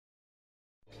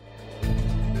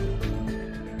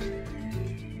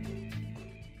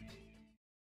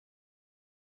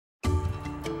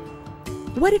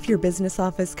What if your business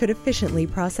office could efficiently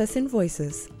process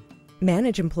invoices,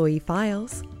 manage employee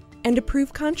files, and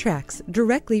approve contracts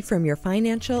directly from your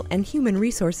financial and human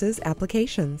resources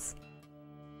applications?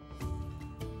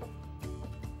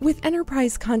 With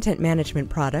enterprise content management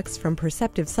products from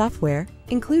Perceptive Software,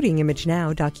 including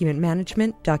ImageNow document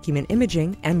management, document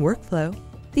imaging, and workflow,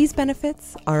 these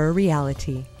benefits are a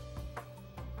reality.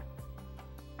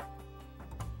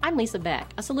 I'm Lisa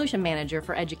Beck, a Solution Manager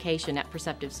for Education at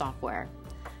Perceptive Software.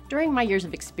 During my years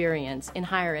of experience in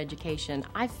higher education,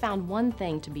 I've found one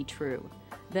thing to be true,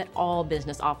 that all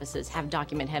business offices have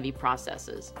document-heavy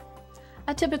processes.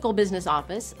 A typical business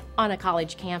office on a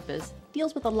college campus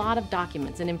deals with a lot of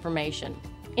documents and information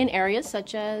in areas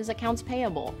such as accounts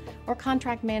payable, or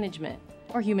contract management,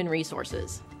 or human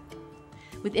resources.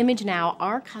 With ImageNow,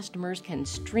 our customers can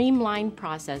streamline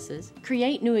processes,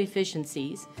 create new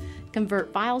efficiencies,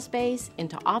 convert file space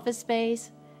into office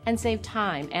space, and save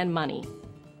time and money.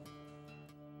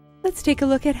 Let's take a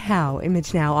look at how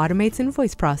ImageNow automates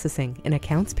invoice processing in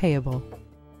accounts payable.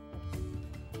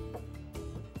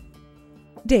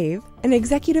 Dave, an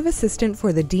executive assistant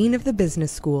for the dean of the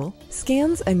business school,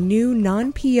 scans a new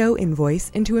non-PO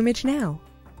invoice into ImageNow,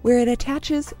 where it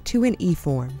attaches to an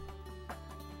e-form.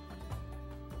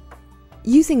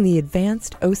 Using the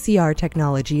advanced OCR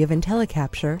technology of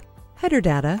IntelliCapture, header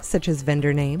data such as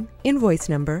vendor name, invoice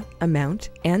number, amount,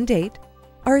 and date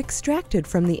are extracted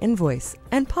from the invoice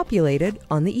and populated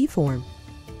on the e-form.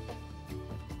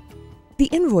 The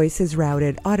invoice is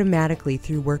routed automatically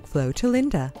through workflow to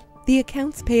Linda, the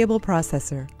accounts payable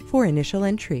processor, for initial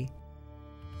entry.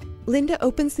 Linda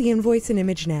opens the invoice in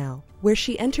ImageNow, where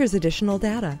she enters additional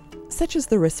data, such as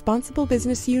the responsible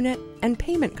business unit and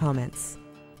payment comments.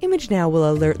 ImageNow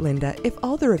will alert Linda if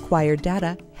all the required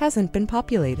data hasn't been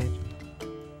populated.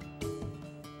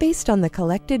 Based on the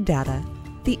collected data,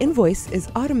 the invoice is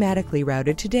automatically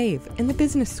routed to Dave in the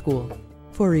business school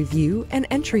for review and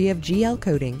entry of GL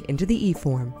coding into the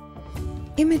e-form.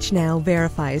 ImageNow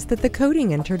verifies that the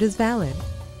coding entered is valid,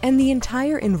 and the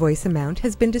entire invoice amount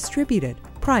has been distributed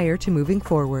prior to moving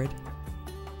forward.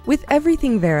 With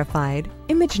everything verified,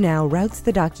 ImageNow routes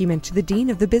the document to the dean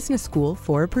of the business school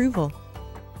for approval.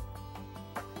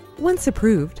 Once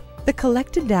approved, the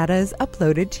collected data is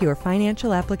uploaded to your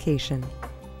financial application.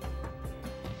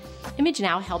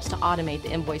 ImageNow helps to automate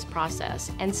the invoice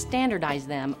process and standardize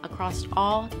them across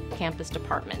all campus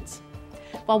departments.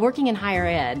 While working in higher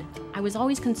ed, I was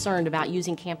always concerned about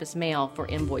using campus mail for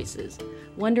invoices,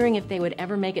 wondering if they would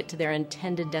ever make it to their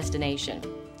intended destination.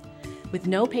 With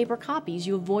no paper copies,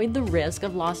 you avoid the risk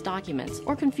of lost documents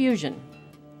or confusion.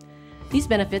 These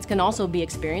benefits can also be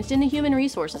experienced in the Human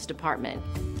Resources Department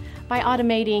by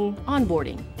automating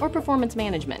onboarding or performance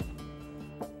management.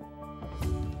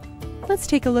 Let's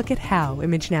take a look at how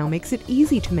ImageNow makes it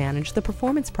easy to manage the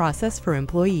performance process for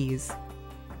employees.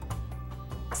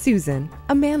 Susan,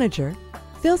 a manager,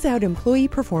 fills out employee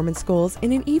performance goals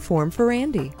in an e-form for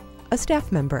Randy, a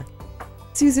staff member.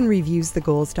 Susan reviews the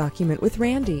goals document with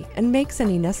Randy and makes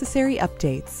any necessary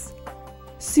updates.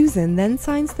 Susan then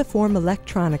signs the form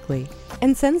electronically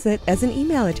and sends it as an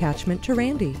email attachment to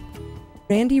Randy.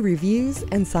 Randy reviews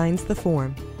and signs the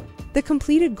form. The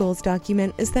completed goals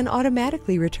document is then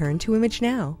automatically returned to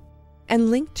ImageNow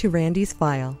and linked to Randy's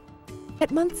file.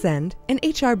 At month's end, an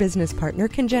HR business partner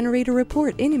can generate a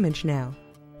report in ImageNow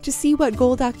to see what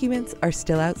goal documents are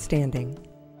still outstanding.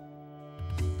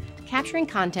 Capturing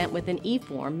content with an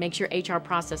e-form makes your HR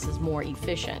processes more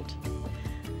efficient.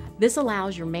 This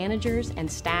allows your managers and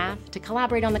staff to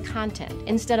collaborate on the content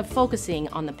instead of focusing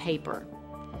on the paper.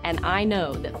 And I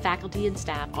know that faculty and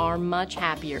staff are much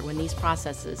happier when these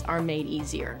processes are made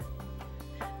easier.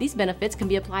 These benefits can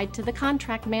be applied to the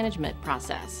contract management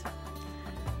process.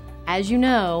 As you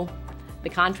know, the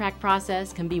contract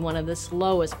process can be one of the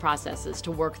slowest processes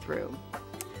to work through.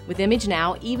 With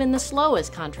ImageNow, even the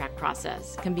slowest contract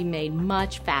process can be made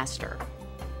much faster.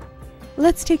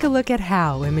 Let's take a look at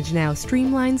how ImageNow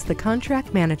streamlines the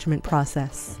contract management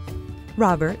process.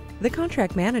 Robert, the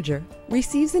contract manager,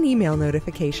 receives an email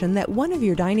notification that one of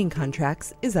your dining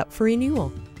contracts is up for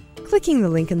renewal. Clicking the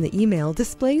link in the email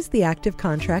displays the active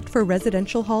contract for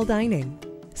residential hall dining,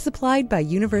 supplied by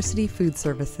University Food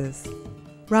Services.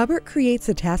 Robert creates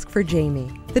a task for Jamie,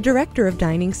 the Director of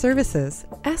Dining Services,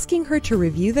 asking her to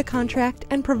review the contract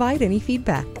and provide any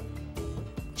feedback.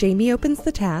 Jamie opens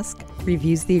the task,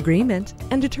 reviews the agreement,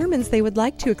 and determines they would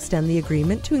like to extend the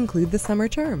agreement to include the summer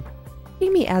term.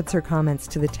 Jamie adds her comments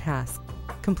to the task,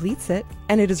 completes it,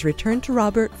 and it is returned to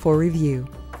Robert for review.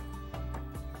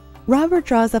 Robert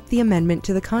draws up the amendment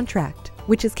to the contract,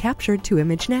 which is captured to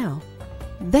ImageNow.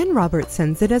 Then Robert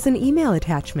sends it as an email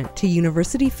attachment to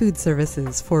University Food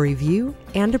Services for review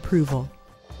and approval.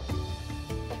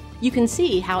 You can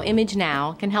see how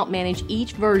ImageNow can help manage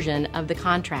each version of the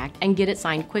contract and get it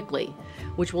signed quickly,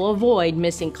 which will avoid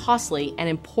missing costly and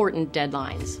important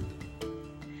deadlines.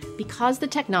 Because the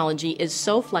technology is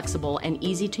so flexible and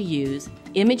easy to use,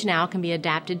 ImageNow can be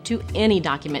adapted to any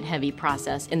document-heavy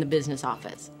process in the business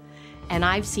office. And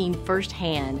I've seen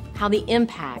firsthand how the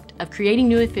impact of creating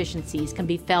new efficiencies can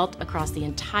be felt across the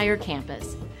entire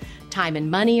campus. Time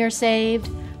and money are saved,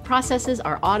 processes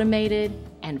are automated,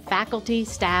 and faculty,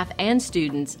 staff, and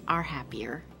students are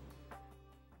happier.